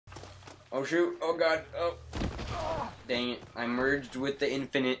Oh shoot! Oh god! Oh! Dang it! I merged with the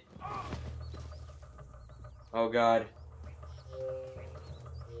infinite. Oh god!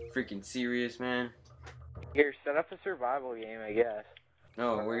 Freaking serious, man. Here, set up a survival game, I guess.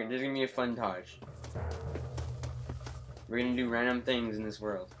 No, there's gonna be a Funtage. We're gonna do random things in this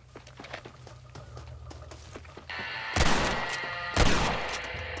world.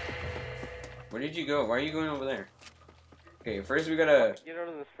 Where did you go? Why are you going over there? Okay, first we gotta... Get out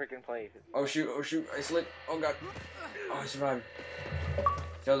of this freaking place. Oh shoot, oh shoot, I slipped. Oh god. Oh, I survived.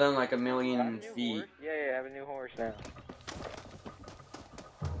 Fell down like a million feet. Horse? Yeah, I have a new horse now.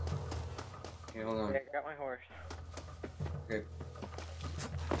 Okay, hold on. Okay, I got my horse. Okay.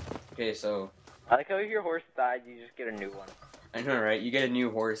 Okay, so... I like how if your horse died, you just get a new one. I know, right? You get a new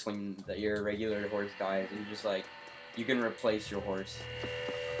horse when your regular horse dies, and you just like... You can replace your horse.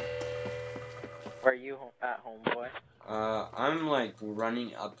 Where are you at home, boy? I'm like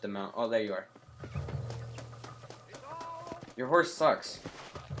running up the mountain. Oh, there you are. Your horse sucks.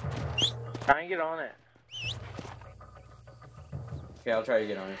 Try and get on it. Okay, I'll try to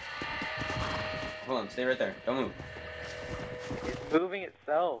get on it. Hold on, stay right there. Don't move. It's moving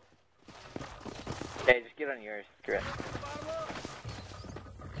itself. Okay, just get on yours. Screw it.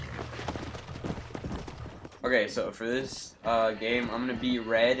 Okay, so for this game, I'm gonna be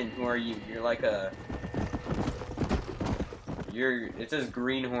red, and who are you? You're like a... It says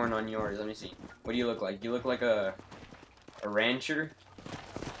greenhorn on yours. Let me see. What do you look like? You look like a rancher?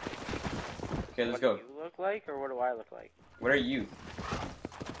 Okay, let's go. What do you look like, or what do I look like? What are you?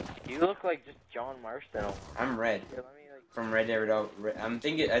 You look like just John Marston. I'm Red. Here, let me, like... From Red Dead Revolver. I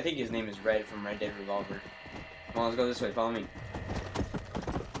think his name is Red from Red Dead Revolver. Come on, let's go this way. Follow me.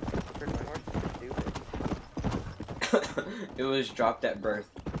 My horse is stupid. It was dropped at birth.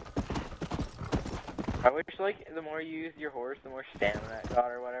 I wish, like, the more you use your horse, the more stamina it got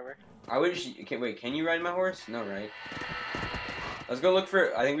or whatever. I wish... Okay, wait, can you ride my horse? No, right? Let's go look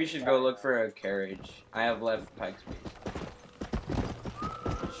for... I think we should go look for a carriage. I have left pike space.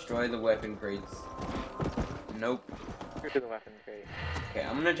 Destroy the weapon crates. Nope. To the weapon crate. Okay,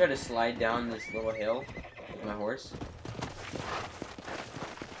 I'm gonna try to slide down this little hill with my horse.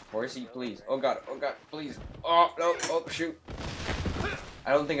 Horsey, please. Oh god, please. Oh, no, oh, shoot.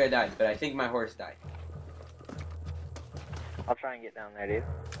 I don't think I died, but I think my horse died. I'll try and get down there, dude.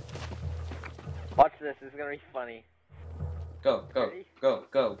 Watch this, this is gonna be funny. Go, go, go,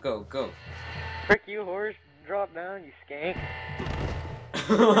 go, go, go. Frick you, horse. Drop down, you skank.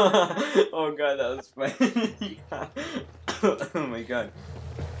 Oh god, that was funny. Oh my god.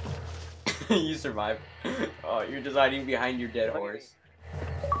 You survived. Oh, you're just hiding behind your dead horse.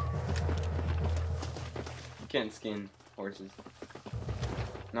 You can't skin horses.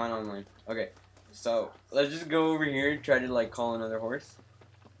 Not online. Okay, so let's just go over here and try to like call another horse.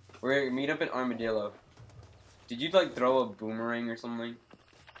 We're gonna meet up in Armadillo. Did you like throw a boomerang or something?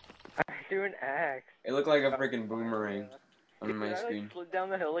 I threw an axe. It looked like a freaking boomerang on my screen. I slid down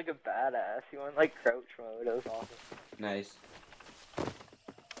the hill like a badass. You went like crouch mode. It was awesome. Nice.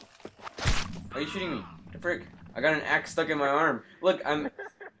 Why are you shooting me? The frick? I got an axe stuck in my arm. Look, I'm...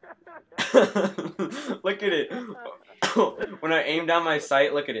 Look at it. When I aim down my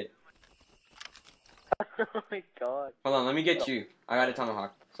sight, look at it. Oh my god. Hold on, let me get you. I got a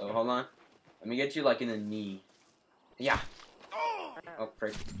tomahawk, so hold on. Let me get you like in the knee. Yeah. Oh,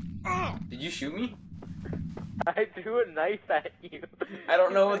 frick. Did you shoot me? I threw a knife at you. I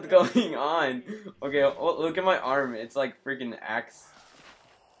don't know what's going on. Okay, oh, look at my arm. It's like freaking axe.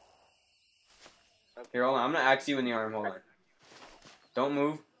 Here, hold on. I'm gonna axe you in the arm. Hold on. Don't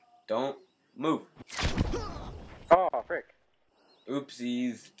move. Don't move. Oh, frick.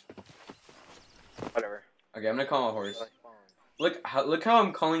 Oopsies. Whatever. Okay, I'm gonna call a horse. Look how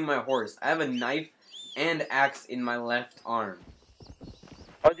I'm calling my horse. I have a knife and axe in my left arm.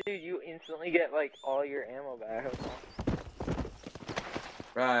 Oh, dude, you instantly get, like, all your ammo back.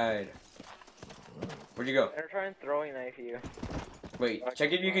 Right. Where'd you go? I'm trying throwing knife you. Wait,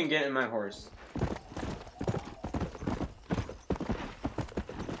 check if you can get in my horse.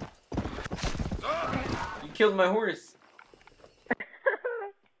 You killed my horse.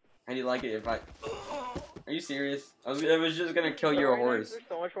 How do you like it if I... Are you serious? I was just gonna kill your horse. They're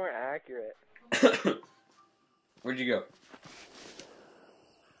so much more accurate. Where'd you go?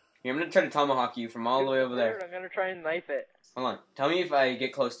 Here, I'm gonna try to tomahawk you from all the way over there. I'm gonna try and knife it. Hold on. Tell me if I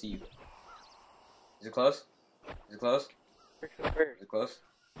get close to you. Is it close? Is it close? Is it close?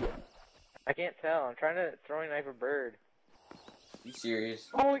 I can't tell. I'm trying to throwing knife a bird. Are you serious?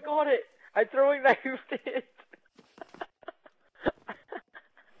 Oh, we got it! I throwing knifed it!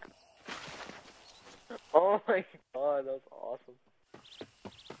 Oh my god, that's awesome.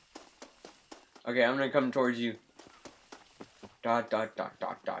 Okay, I'm gonna come towards you. Dot dot dot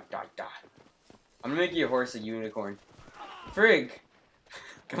dot dot dot dot. I'm gonna make your horse a unicorn. Frig!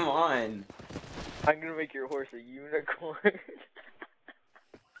 Come on. I'm gonna make your horse a unicorn.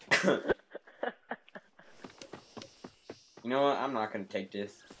 You know what? I'm not gonna take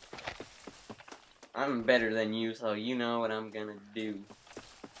this. I'm better than you, so you know what I'm gonna do.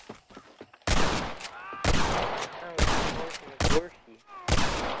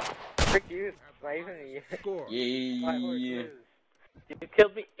 Frick you, not even a Score. my horse Yeah. lose. You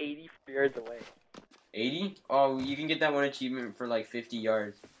killed me 80 yards away. 80? Oh, you can get that one achievement for like 50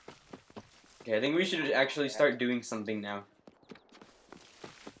 yards. Okay, I think we should actually start doing something now.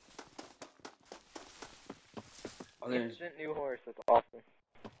 Oh, there's... Instant new horse, that's awesome.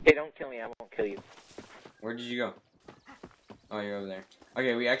 Hey, don't kill me, I won't kill you. Where did you go? Oh, you're over there.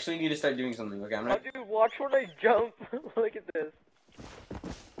 Okay, we actually need to start doing something. Okay, I'm Oh, not... dude, watch when I jump. Look at this.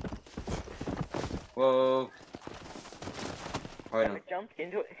 Whoa. Oh, wait, no. I jumped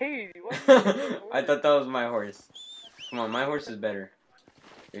into it. Hey, what? I thought that was my horse. Come on, my horse is better.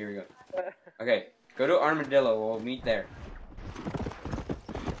 Here we go. Okay, go to Armadillo. We'll meet there.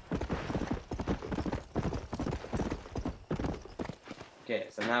 Okay,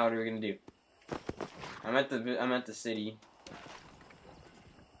 so now what are we gonna do? I'm at the city.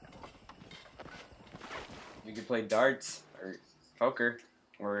 We could play darts or poker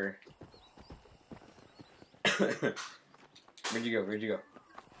or. Where'd you go? Where'd you go?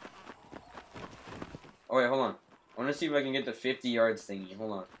 Oh wait, hold on. I want to see if I can get the 50 yards thingy.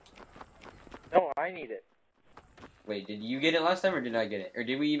 Hold on. No, I need it. Wait, did you get it last time or did I get it? Or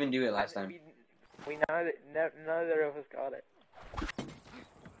did we even do it last time? We neither of us got it.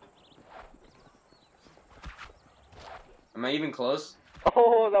 Am I even close?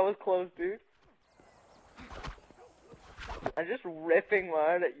 Oh, that was close, dude. I'm just ripping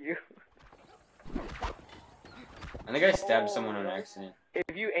mine at you. I think I stabbed someone on accident.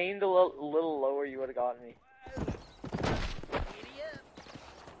 If you aimed a little lower, you would have gotten me.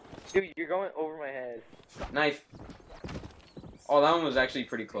 Dude, you're going over my head. Knife. Oh, that one was actually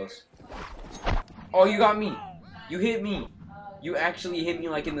pretty close. Oh, you got me. You hit me. You actually hit me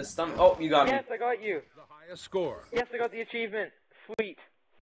like in the stomach. Oh, you got me. Yes, I got you. The highest score. Yes, I got the achievement. Sweet.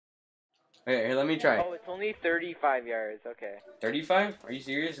 Okay, here, let me try. Oh, it's only 35 yards. Okay. 35? Are you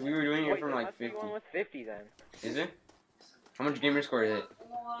serious? We were doing it from like 50. One with 50 then. Is it? How much gamer score is it?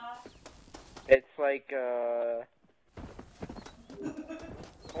 It's like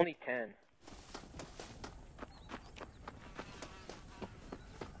only 10.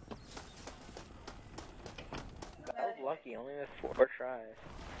 I was lucky. Only missed 4 tries.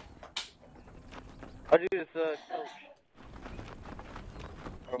 Oh, dude, it's a coach.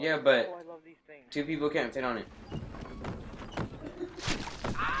 Yeah, but Oh, I love these things. 2 people can't fit on it.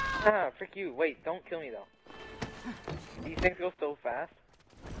 Ah, frick you. Wait, don't kill me though. These things go so fast.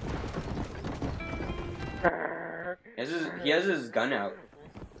 He has his gun out.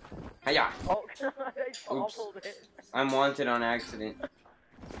 Hiya! Oh, I toppled it. I'm wanted on accident.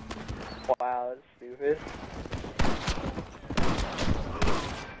 Wow, that's stupid.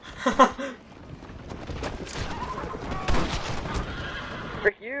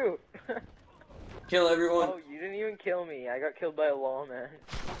 Frick you! Kill everyone. Oh, you didn't even kill me. I got killed by a lawman.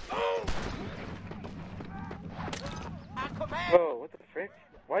 Whoa, what the frick?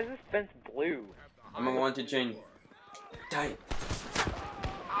 Why is this fence blue? I'm a wanted chain. Die.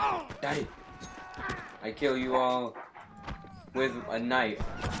 Die. I kill you all with a knife.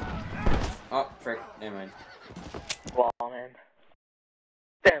 Oh, frick. Never mind. Lawman.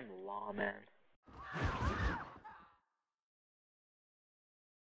 Them lawman.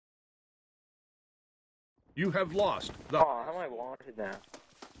 You have lost the. Oh, how am I wanted now?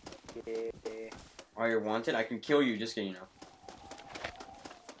 Yeah. Oh, you're wanted? I can kill you, just so you know.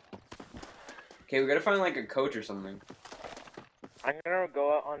 Okay, we gotta find like a coach or something. I'm gonna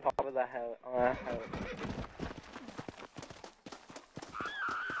go out on top of the house.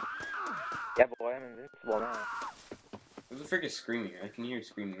 Yeah, boy, I'm invincible now. Who the frick is screaming? I can hear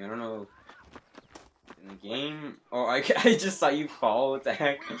screaming. I don't know. In the game? Oh, I just saw you fall. What the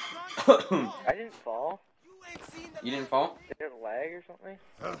heck? I didn't fall. You didn't fall? Did it lag or something?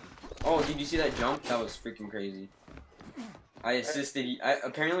 Oh, did you see that jump? That was freaking crazy. I assisted you.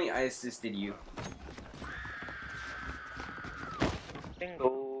 Apparently, I assisted you.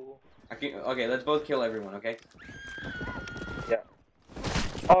 Bingo. Okay, let's both kill everyone, okay? Yeah.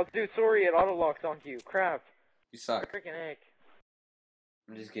 Oh, dude, sorry, it auto-locks onto you. Crap. You suck. Freaking heck.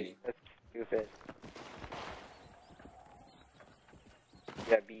 I'm just kidding. That's stupid.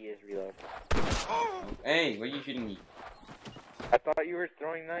 Yeah, B is reload. Hey, what are you shooting me? I thought you were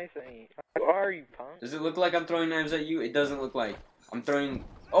throwing knives at me. Who are you, punk? Does it look like I'm throwing knives at you? It doesn't look like. I'm throwing...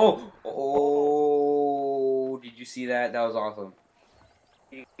 Oh! Oh! Did you see that? That was awesome.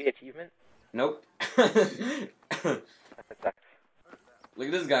 Did you get achievement? Nope. That sucks. Look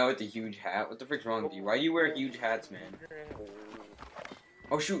at this guy with the huge hat. What the frick's wrong with you? Why do you wear huge hats, man?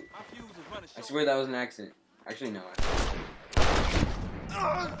 Oh, shoot. I swear that was an accident. Actually, no.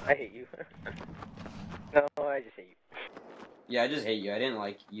 I hate you. No, I just hate you. Yeah, I just hate you. I didn't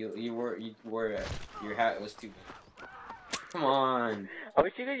like you. You wore your hat was too big. Come on. I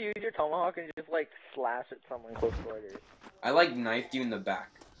wish you could use your tomahawk and just like slash at someone close quarters. I like knifed you in the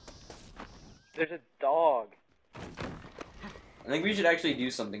back. There's a dog. I think we should actually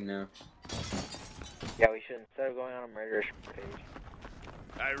do something now. Yeah, we should, instead of going on a murderous page.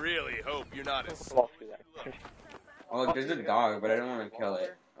 I really hope you're not as... We'll do that. Oh, look, there's a dog, but I don't want to kill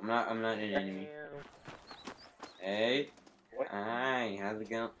it. I'm not an enemy. Hey. What? Hi, how's it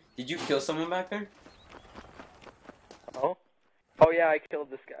going? Did you kill someone back there? Oh? Oh yeah, I killed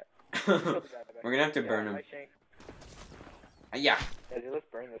this guy. We're gonna have to burn him. Yeah. Yeah, dude, let's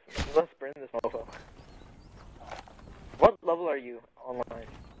burn this. Let's burn this mofo. What level are you online?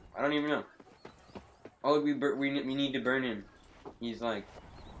 I don't even know. Oh, we need to burn him. He's like...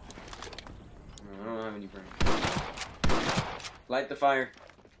 No, I don't have any burn. Light the fire.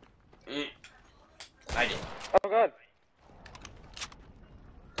 Light it. Oh god.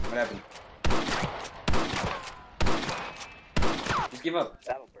 What happened? Just give up.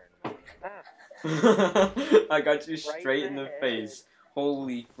 That'll burn. Ah. I got you Right straight in in the the head. face.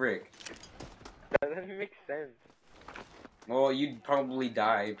 Holy frick. That doesn't make sense. Well, you'd probably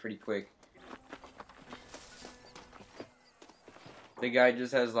die pretty quick. The guy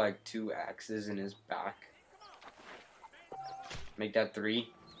just has like 2 axes in his back. Make that 3.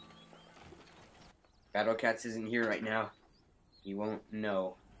 Battle Cats isn't here right now. He won't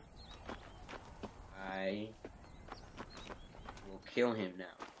know. I will kill him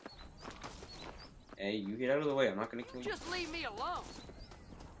now. Hey, you get out of the way. I'm not gonna kill you. Just leave me alone.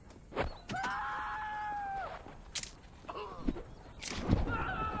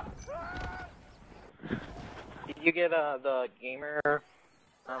 Did you get the gamer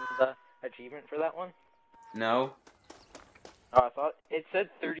the achievement for that one? No. Oh, I thought it said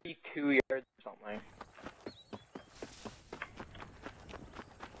 32 yards or something.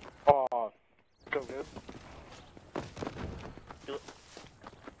 Oh, so good.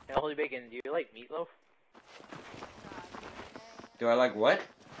 And Holy Bacon, do you like meatloaf? Do I like what?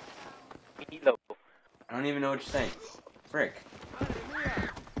 Meatloaf. I don't even know what you're saying. Frick.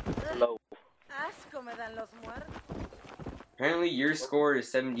 Loaf. Asco me dan los muertos. Apparently your score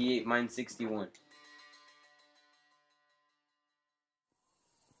is 78, mine's 61.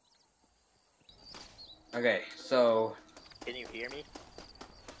 Okay, so... Can you hear me?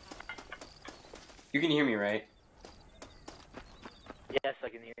 You can hear me, right? Yes, I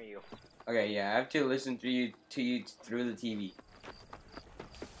can hear you. Okay, yeah, I have to listen to you through the TV.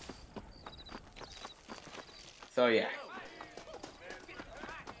 So, yeah.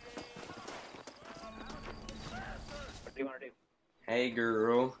 What do you want to do? Hey,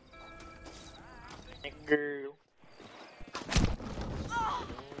 girl. Hey, girl. Oh,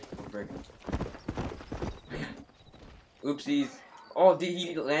 frick. Oopsies. Oh, did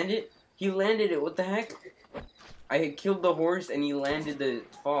he land it? He landed it, what the heck? I had killed the horse and he landed the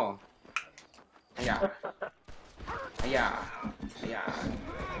fall. Yeah. Yeah. Yeah.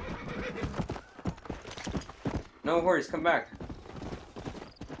 No horse, come back.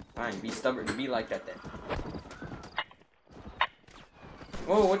 Fine, be stubborn. Be like that then.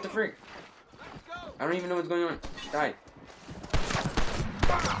 Whoa, what the frick? I don't even know what's going on. Die.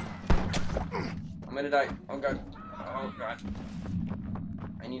 I'm gonna die. Oh god. Oh god.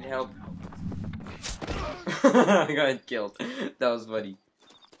 I need help. I got killed. That was funny.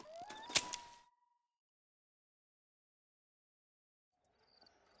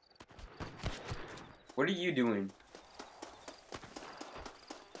 What are you doing?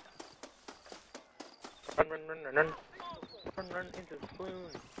 Run, run, run, run, run. Run, run into the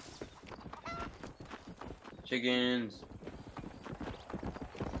saloon. Chickens.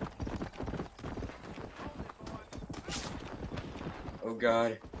 Oh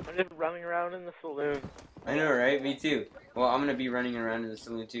god. I'm just running around in the saloon. I know, right? Me too. Well, I'm gonna be running around in the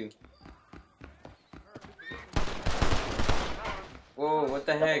saloon too. Whoa, what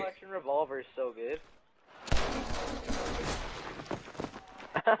the heck? Action revolver is so good.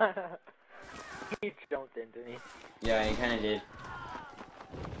 He jumped into me. Yeah, he kinda did.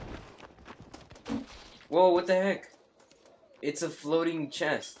 Whoa, what the heck? It's a floating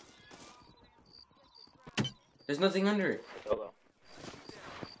chest. There's nothing under it. Solo.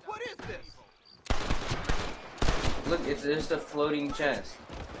 Look, it's just a floating chest.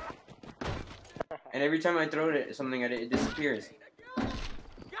 And every time I throw something at it, it disappears.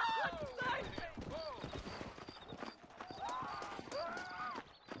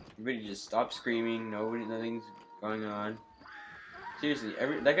 Everybody just stop screaming. Nothing's going on. Seriously,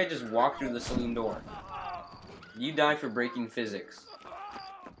 that guy just walked through the saloon door. You die for breaking physics.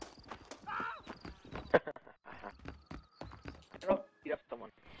 Beat up someone.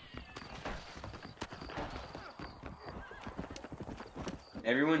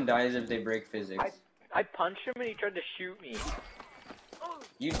 Everyone dies if they break physics. I punched him and he tried to shoot me.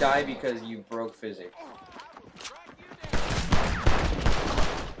 You die because you broke physics.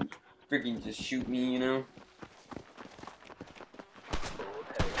 Freaking just shoot me, you know?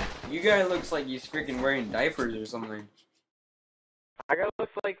 You guy looks like he's freaking wearing diapers or something. I got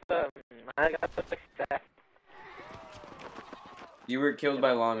looks like that. You were killed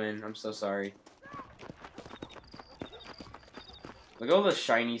by lawmen. I'm so sorry. Look at all the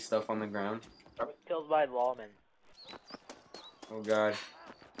shiny stuff on the ground. I was killed by lawmen. Oh god.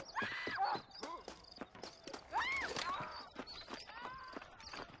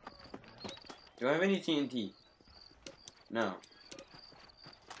 Do I have any TNT? No.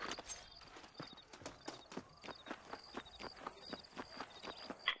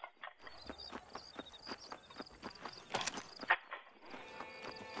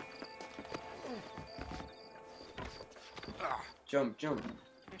 Jump, jump,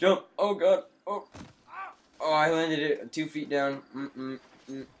 jump! Oh god! Oh! Oh, I landed it 2 feet down.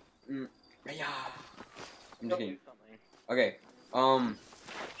 Yeah. I'm just kidding. Okay. I'm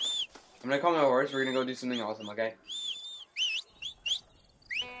gonna call my horse. We're gonna go do something awesome. Okay.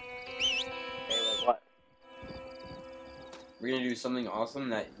 Hey, what? We're gonna do something awesome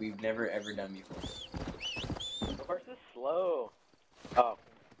that we've never ever done before. The horse is slow. Oh.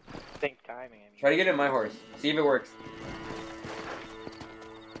 Think timing. I mean. Try to get in my horse. See if it works.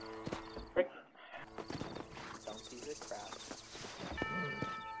 Don't piece of crap.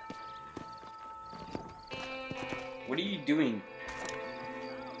 What are you doing?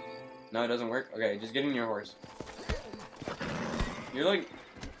 No, it doesn't work? Okay, just get in your horse. You're like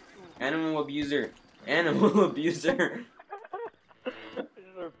animal abuser. Animal abuser.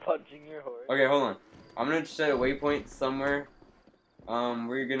 Just punching your horse. Okay, hold on. I'm gonna set a waypoint somewhere.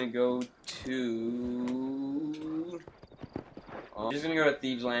 We're gonna go to... I'm just gonna go to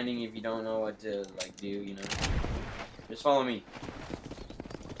Thieves Landing if you don't know what to, like, do, you know. Just follow me.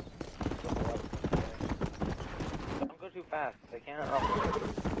 Don't go too fast. I can't.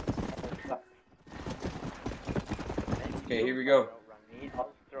 Okay, here we go.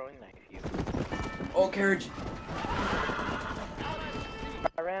 I'll throwing knife you. Oh, carriage!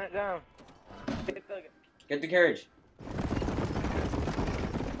 I ran it down. Get the carriage.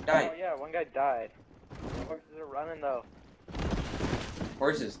 Die. Oh yeah, one guy died. The horses are running though.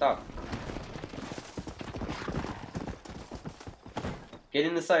 Horses, stop. Get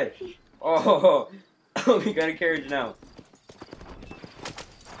in the side. Oh, we got a carriage now.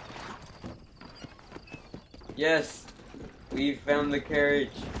 Yes, we found the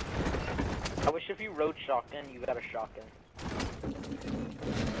carriage. I wish if you rode shotgun, you got a shotgun.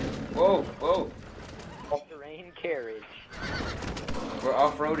 Whoa, whoa. All-terrain carriage. We're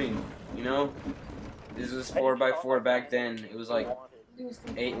off-roading, you know? This was 4x4 back then. It was like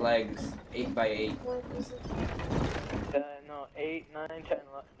 8 legs, 8x8. No, 8, 9, 10,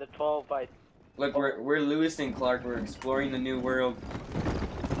 the 12 by... Look, we're Lewis and Clark. We're exploring the new world.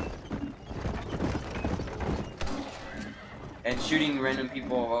 And shooting random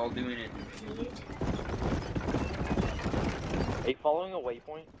people while doing it. Are you following a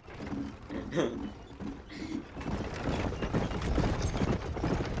waypoint?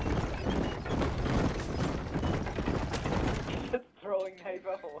 Just throwing knife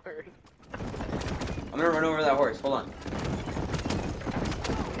at horse. I'm gonna run over that horse. Hold on.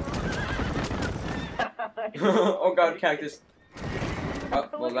 Oh god, cactus. Oh,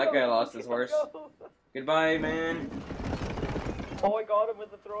 well, that guy lost his horse. Goodbye, man. Oh, I got him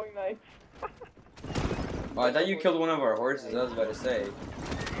with the throwing knife. Oh, I thought you killed one of our horses. I was about to say.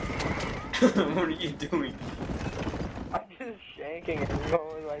 What are you doing? I'm just shanking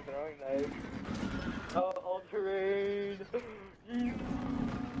everyone with my throwing knife. Oh, all terrain.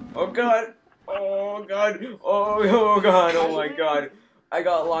 Oh god. Oh god. Oh god. Oh my god. I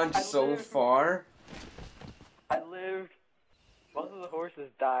got launched so far. I lived. Both of the horses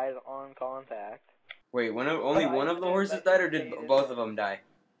died on contact. Wait, only one of the horses died, or did both of them die?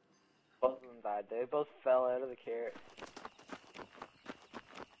 Both of them died. They both fell out of the carrot.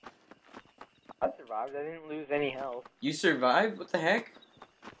 I survived. I didn't lose any health. You survived? What the heck?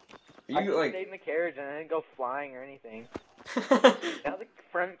 I You just like. stayed in the carriage and I didn't go flying or anything. Now the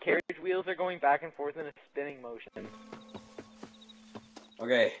front carriage wheels are going back and forth in a spinning motion.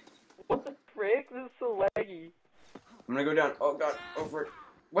 Okay. What the frick? This is so laggy. I'm gonna go down. Oh god, over.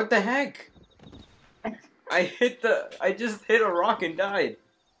 What the heck? I just hit a rock and died.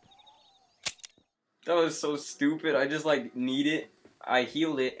 That was so stupid. I just like kneed it. I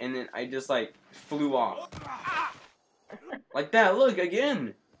healed it and then I just like flew off. Like that, look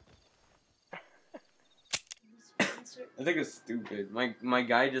again. I think it's stupid. My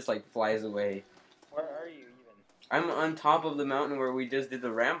guy just like flies away. Where are you even? I'm on top of the mountain where we just did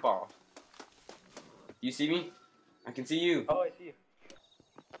the ramp off. You see me? I can see you. Oh, I see you.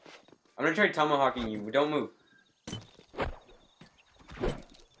 I'm gonna try tomahawking you. Don't move.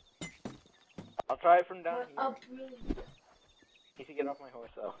 I'll try it from down here. Up. Need to get off my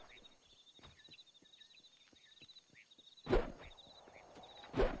horse though.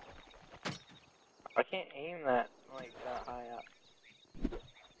 I can't aim that like that high up.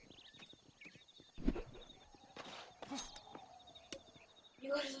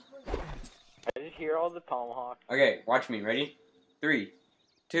 I just hear all the tomahawks. Okay, watch me. Ready? 3,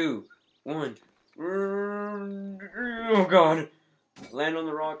 2, 1. Oh god. Land on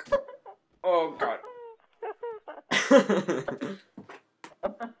the rock. Oh god.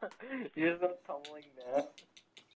 You're just tumbling down.